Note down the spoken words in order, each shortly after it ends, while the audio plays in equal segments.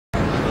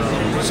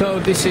So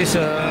this is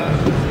a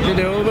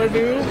video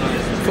overview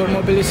for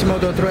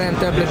Mobilissimo.ro and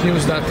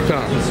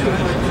tabletnews.com.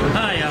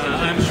 Hi,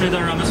 I'm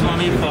Sridhar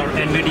Ramaswamy for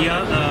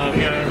NVIDIA.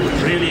 We are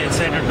really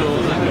excited to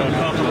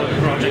talk about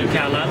Project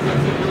Kal-El.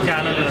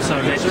 Kal-El is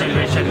our next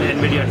generation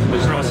NVIDIA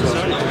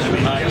processor.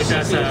 It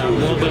has a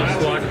mobile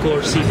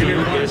quad-core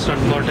CPU based on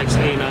Cortex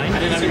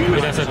A9.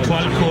 It has a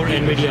 12-core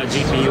NVIDIA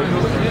GPU.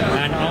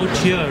 And out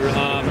here,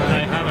 I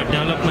have a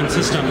development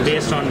system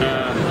based on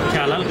the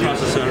Kal-El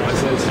processor.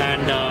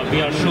 And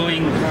we are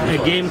showing a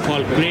game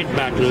called Great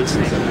Battles.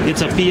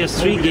 It's a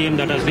PS3 game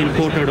that has been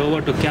ported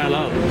over to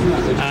Kal-El.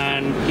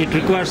 And it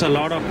requires a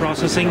lot of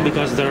processing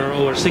because there are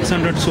over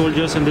 600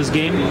 soldiers in this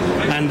game,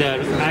 and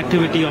the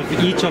activity of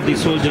each of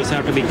these soldiers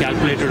have to be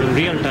calculated in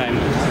real time.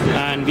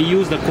 And we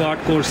use the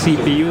quad-core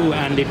CPU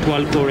and the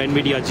 12-core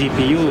NVIDIA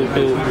GPU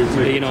to,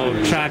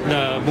 track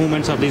the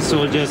movements of these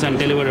soldiers and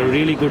deliver a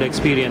really good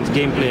experience,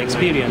 gameplay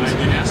experience.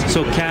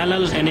 So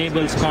Kal-El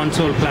enables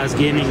console-class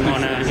gaming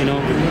on a,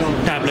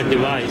 tablet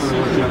device.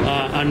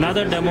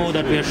 Another demo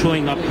that we are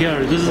showing up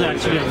here, this is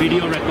actually a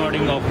video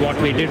recording of what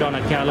we did on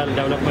a Kal-El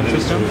development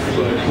system.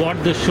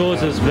 What this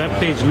shows is web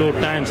page load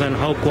times and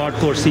how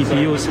quad-core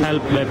CPUs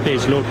help web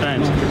page load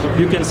times.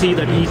 You can see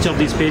that each of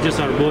these pages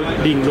are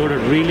being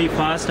loaded really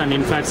fast, and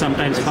in fact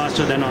sometimes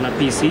faster than on a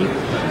PC,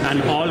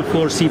 and all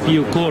 4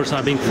 CPU cores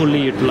are being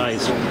fully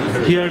utilized.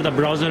 Here the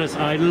browser is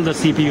idle, the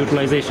CPU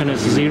utilization is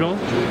 0,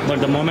 but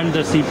the moment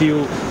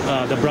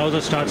the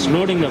browser starts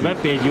loading the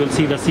web page, you will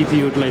see the CPU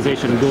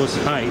utilization goes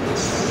high.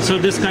 So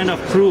this kind of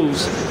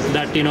proves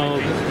that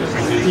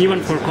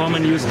even for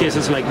common use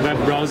cases like web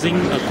browsing,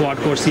 a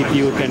quad-core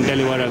CPU can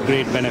deliver a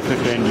great benefit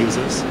to end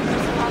users.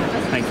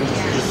 Thank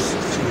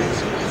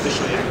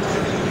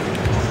you.